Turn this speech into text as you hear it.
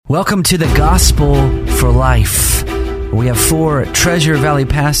Welcome to the Gospel for Life. We have 4 Treasure Valley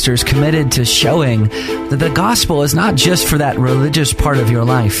pastors committed to showing that the gospel is not just for that religious part of your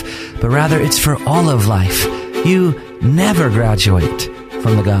life, but rather it's for all of life. You never graduate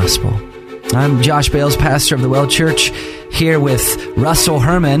from the gospel. I'm Josh Bales, pastor of the Well Church, here with Russell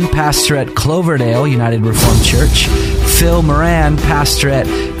Herman, pastor at Cloverdale United Reformed Church, Phil Moran, pastor at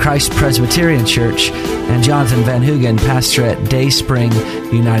Christ Presbyterian Church, and Jonathan Van Hoogen, pastor at Dayspring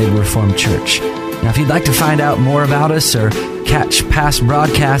United Reformed Church. Now, if you'd like to find out more about us or catch past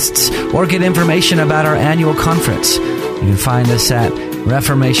broadcasts or get information about our annual conference, you can find us at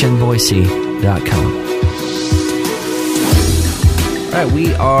reformationboise.com. All right,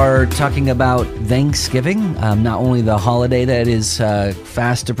 we are talking about Thanksgiving, not only the holiday that is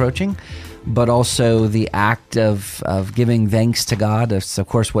fast approaching, but also the act of giving thanks to God. That's, of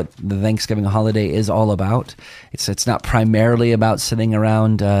course, what the Thanksgiving holiday is all about. It's not primarily about sitting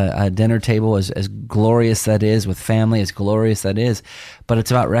around a dinner table, as glorious that is, with family, as glorious that is, but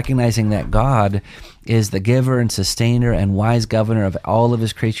it's about recognizing that God is the giver and sustainer and wise governor of all of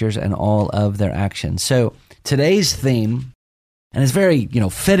his creatures and all of their actions. So today's theme, and it's very,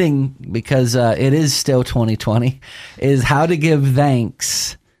 fitting because it is still 2020, is how to give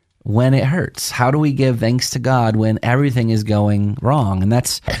thanks when it hurts. How do we give thanks to God when everything is going wrong? And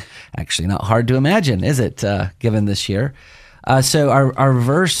that's actually not hard to imagine, is it, given this year? So our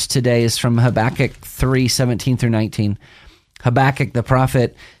verse today is from Habakkuk 3:17 through 19. Habakkuk the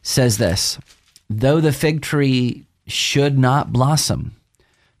prophet says this: "Though the fig tree should not blossom,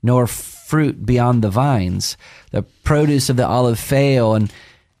 nor fruit beyond the vines, the produce of the olive fail, and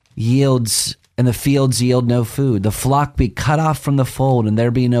the fields yield no food, the flock be cut off from the fold, and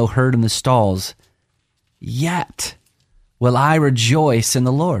there be no herd in the stalls, yet will I rejoice in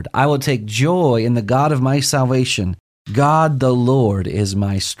the Lord. I will take joy in the God of my salvation. God the Lord is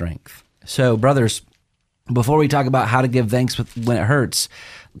my strength." So, brothers, before we talk about how to give thanks when it hurts,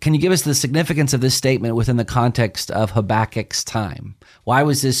 can you give us the significance of this statement within the context of Habakkuk's time? Why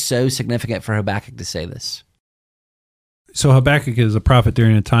was this so significant for Habakkuk to say this? So Habakkuk is a prophet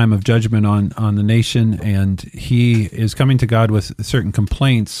during a time of judgment on the nation, and he is coming to God with certain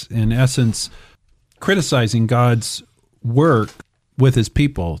complaints, in essence, criticizing God's work with his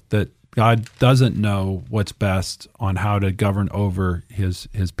people, that God doesn't know what's best on how to govern over his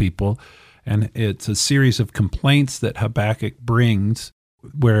people. And it's a series of complaints that Habakkuk brings,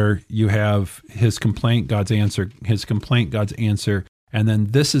 where you have his complaint, God's answer, his complaint, God's answer, and then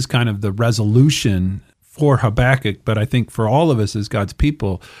this is kind of the resolution for Habakkuk, but I think for all of us as God's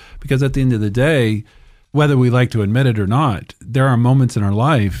people, because at the end of the day, whether we like to admit it or not, there are moments in our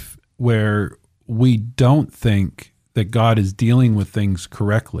life where we don't think that God is dealing with things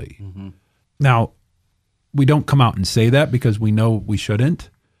correctly. Mm-hmm. Now, we don't come out and say that because we know we shouldn't.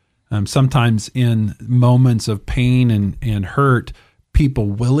 Sometimes in moments of pain and hurt, people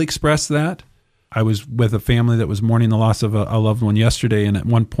will express that. I was with a family that was mourning the loss of a loved one yesterday, and at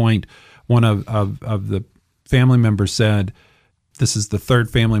one point, one of the family members said, this is the 3rd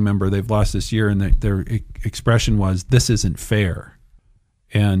family member they've lost this year, and their expression was, "This isn't fair."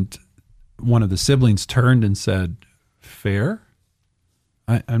 And one of the siblings turned and said, "Fair?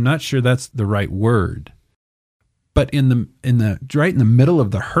 I'm not sure that's the right word." But in the right in the middle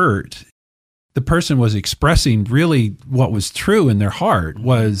of the hurt, the person was expressing really what was true in their heart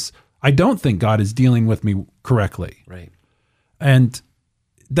was, I don't think God is dealing with me correctly. Right. And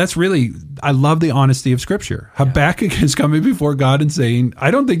that's really, I love the honesty of Scripture. Yeah. Habakkuk is coming before God and saying,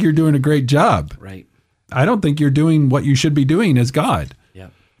 I don't think you're doing a great job. Right. I don't think you're doing what you should be doing as God. Yeah.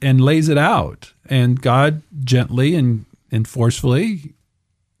 And lays it out. And God gently and forcefully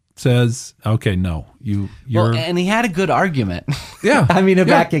says, okay, no, you're... Well, and he had a good argument. Yeah. I mean,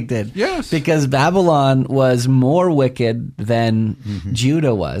 Habakkuk did. Yes. Because Babylon was more wicked than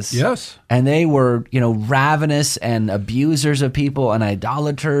Judah was. Yes. And they were, ravenous and abusers of people and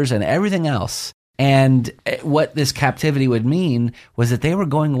idolaters and everything else. And what this captivity would mean was that they were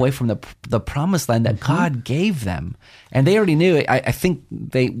going away from the promised land that God gave them. And they already knew it. I think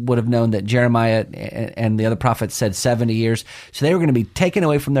they would have known that Jeremiah and the other prophets said 70 years. So they were going to be taken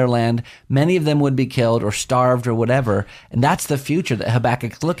away from their land. Many of them would be killed or starved or whatever. And that's the future that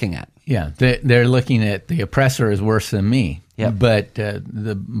Habakkuk's looking at. Yeah, they're looking at the oppressor is worse than me. Yep. But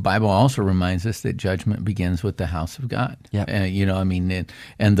the Bible also reminds us that judgment begins with the house of God. Yep.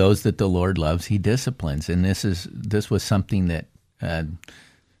 And those that the Lord loves, He disciplines. And this was something that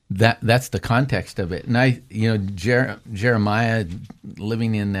that's the context of it. And Jeremiah,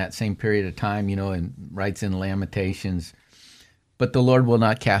 living in that same period of time, and writes in Lamentations, "But the Lord will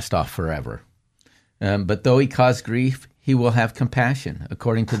not cast off forever. But though He cause grief, he will have compassion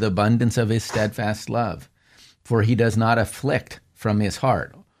according to the abundance of his steadfast love. For he does not afflict from his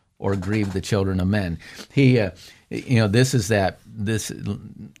heart or grieve the children of men. He,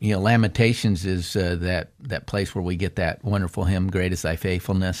 Lamentations is that place where we get that wonderful hymn, "Great is Thy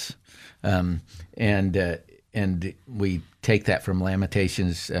Faithfulness," and we take that from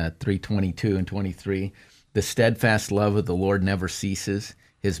Lamentations 3:22 and 23. The steadfast love of the Lord never ceases;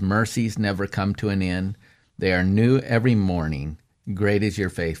 His mercies never come to an end. They are new every morning. Great is your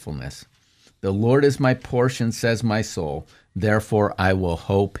faithfulness. The Lord is my portion, says my soul. Therefore, I will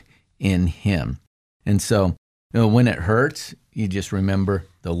hope in Him. And so, when it hurts, you just remember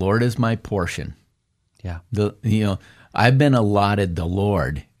the Lord is my portion. Yeah. I've been allotted the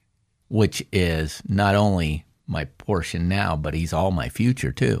Lord, which is not only my portion now, but He's all my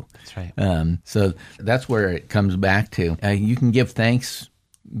future too. That's right. So that's where it comes back to. You can give thanks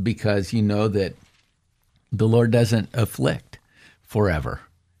because you know that the Lord doesn't afflict forever.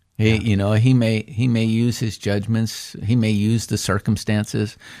 He may use His judgments. He may use the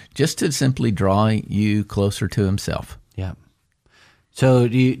circumstances just to simply draw you closer to Himself. Yeah. So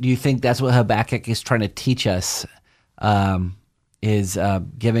do you think that's what Habakkuk is trying to teach us? Is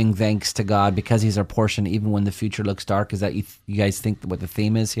giving thanks to God because He's our portion, even when the future looks dark? Is that you guys think what the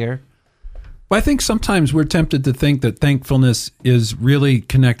theme is here? Well, I think sometimes we're tempted to think that thankfulness is really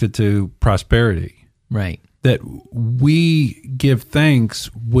connected to prosperity. Right. That we give thanks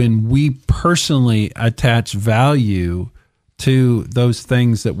when we personally attach value to those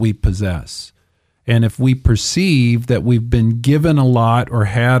things that we possess. And if we perceive that we've been given a lot or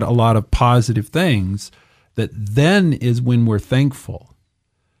had a lot of positive things, that then is when we're thankful.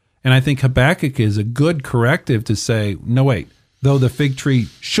 And I think Habakkuk is a good corrective to say, no, wait, though the fig tree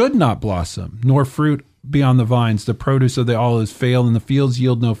should not blossom, nor fruit be on the vines, the produce of the olives fail, and the fields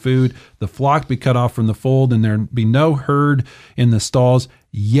yield no food, the flock be cut off from the fold, and there be no herd in the stalls,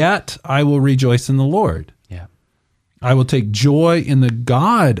 yet I will rejoice in the Lord. Yeah. I will take joy in the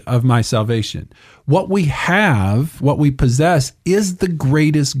God of my salvation. What we have, what we possess, is the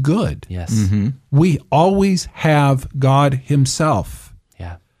greatest good. Yes. Mm-hmm. We always have God Himself.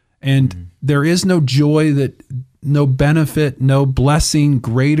 Yeah. And there is no joy, no benefit, no blessing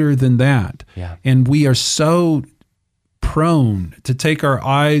greater than that. Yeah. And we are so prone to take our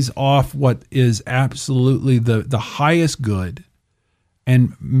eyes off what is absolutely the highest good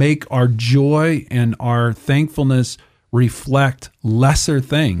and make our joy and our thankfulness reflect lesser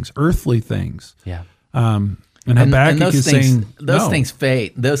things, earthly things. Yeah. And Habakkuk is saying, those things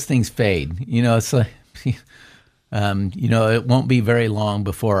fade. Those things fade. It's like, it won't be very long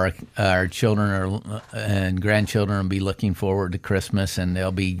before our children and grandchildren will be looking forward to Christmas, and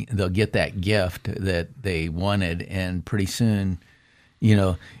they'll get that gift that they wanted, and pretty soon,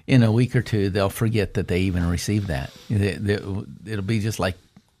 in a week or two, they'll forget that they even received that. It'll be just like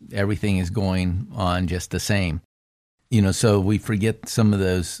everything is going on just the same. So we forget some of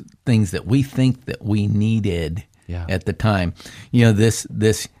those things that we think that we needed at the time.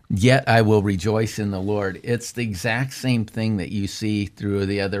 This yet I will rejoice in the Lord. It's the exact same thing that you see through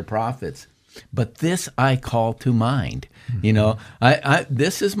the other prophets. But this I call to mind. Mm-hmm.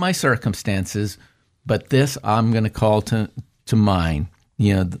 This is my circumstances, but this I'm going to call to mind.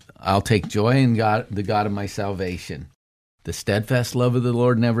 I'll take joy in God, the God of my salvation. The steadfast love of the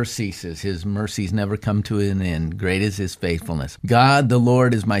Lord never ceases. His mercies never come to an end. Great is His faithfulness. God, the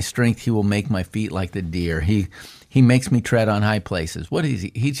Lord, is my strength. He will make my feet like the deer. He makes me tread on high places. What is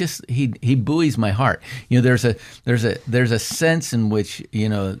He? He buoys my heart. There's a sense in which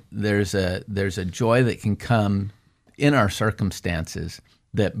there's a joy that can come in our circumstances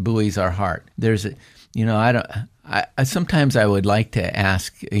that buoys our heart. Sometimes I would like to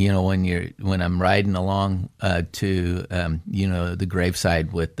ask, when I'm riding along to the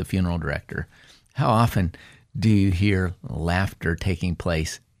graveside with the funeral director, how often do you hear laughter taking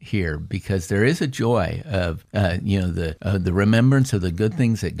place here? Because there is a joy of the remembrance of the good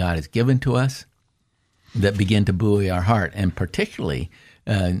things that God has given to us that begin to buoy our heart, and particularly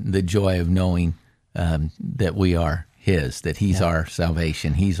the joy of knowing that we are His, that He's our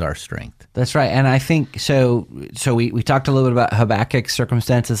salvation, He's our strength. That's right. And I think, so we talked a little bit about Habakkuk's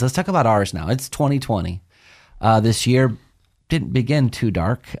circumstances. Let's talk about ours now. It's 2020. This year didn't begin too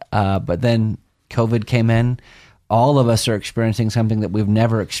dark, but then COVID came in. All of us are experiencing something that we've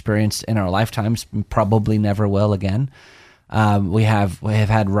never experienced in our lifetimes, probably never will again. We have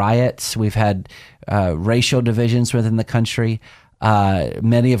had riots. We've had racial divisions within the country.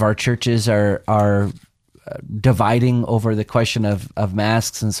 Many of our churches are dividing over the question of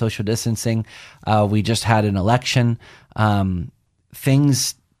masks and social distancing. We just had an election.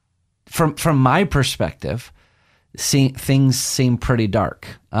 Things, from my perspective, things seem pretty dark.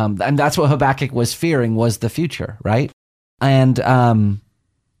 And that's what Habakkuk was fearing, was the future, right? And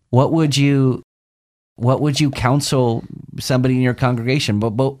what would you counsel somebody in your congregation?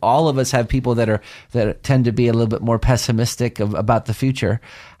 But all of us have people that tend to be a little bit more pessimistic about the future.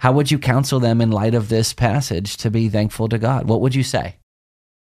 How would you counsel them in light of this passage to be thankful to God? What would you say?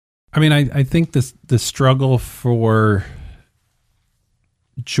 I mean, I think the struggle for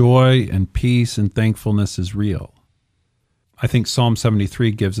joy and peace and thankfulness is real. I think Psalm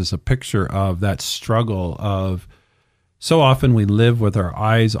 73 gives us a picture of that struggle of, so often we live with our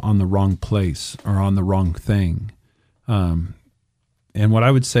eyes on the wrong place or on the wrong thing. And what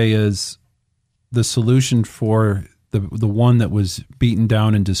I would say is the solution for the one that was beaten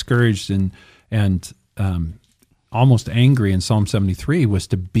down and discouraged and almost angry in Psalm 73 was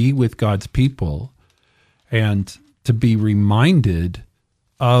to be with God's people and to be reminded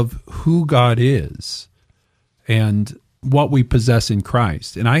of who God is and what we possess in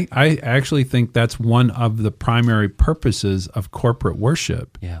Christ. And I actually think that's one of the primary purposes of corporate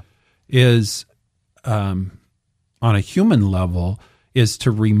worship. Yeah. Is on a human level, is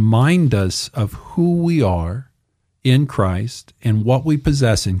to remind us of who we are in Christ and what we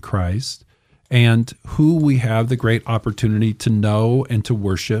possess in Christ and who we have the great opportunity to know and to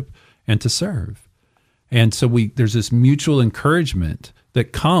worship and to serve. And so there's this mutual encouragement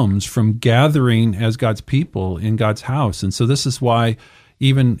that comes from gathering as God's people in God's house. And so this is why,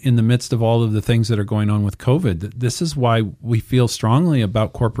 even in the midst of all of the things that are going on with COVID, this is why we feel strongly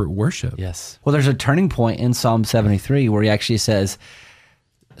about corporate worship. Yes. Well, there's a turning point in Psalm 73 where he actually says,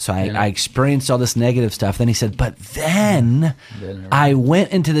 so I experienced all this negative stuff. Then he said, but then I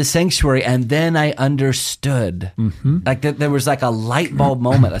went into the sanctuary and then I understood. Mm-hmm. Like there was like a light bulb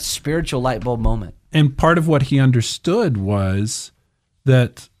moment, a spiritual light bulb moment. And part of what he understood was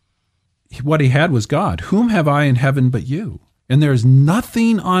that what he had was God. Whom have I in heaven but you? And there is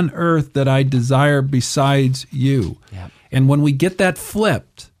nothing on earth that I desire besides you. Yep. And when we get that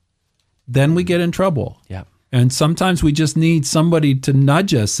flipped, then we get in trouble. Yep. And sometimes we just need somebody to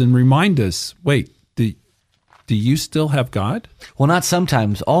nudge us and remind us, wait, do you still have God? Well, not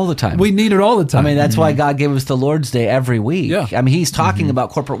sometimes, all the time. We need it all the time. I mean, that's why God gave us the Lord's Day every week. Yeah. I mean, he's talking about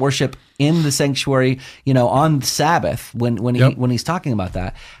corporate worship in the sanctuary, on Sabbath when he's talking about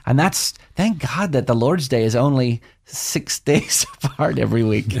that. And that's, thank God that the Lord's Day is only 6 days apart every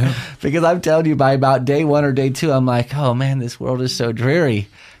week. Yeah. Because I'm telling you, by about day 1 or day 2, I'm like, oh man, this world is so dreary.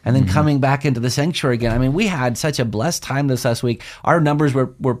 And then coming back into the sanctuary again. I mean, we had such a blessed time this last week. Our numbers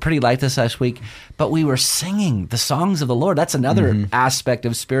were pretty light this last week, but we were singing the songs of the Lord. That's another aspect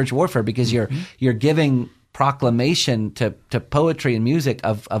of spiritual warfare, because you're giving proclamation to poetry and music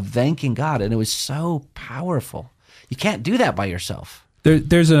of thanking God. And it was so powerful. You can't do that by yourself.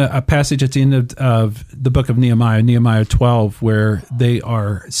 There's a passage at the end of the book of Nehemiah 12, where they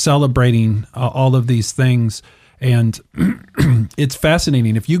are celebrating all of these things. And it's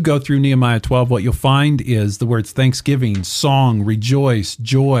fascinating. If you go through Nehemiah 12, what you'll find is the words thanksgiving, song, rejoice,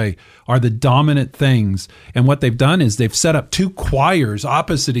 joy are the dominant things. And what they've done is they've set up 2 choirs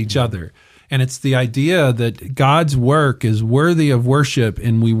opposite each other. And it's the idea that God's work is worthy of worship,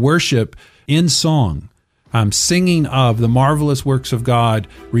 and we worship in song. Singing of the marvelous works of God,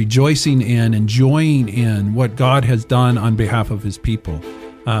 rejoicing in, enjoying in what God has done on behalf of his people.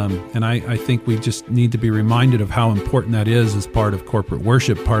 And I think we just need to be reminded of how important that is as part of corporate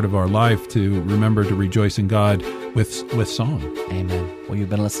worship, part of our life, to remember to rejoice in God with song. Amen. Well, you've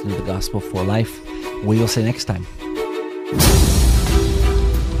been listening to The Gospel for Life. We will see you next time.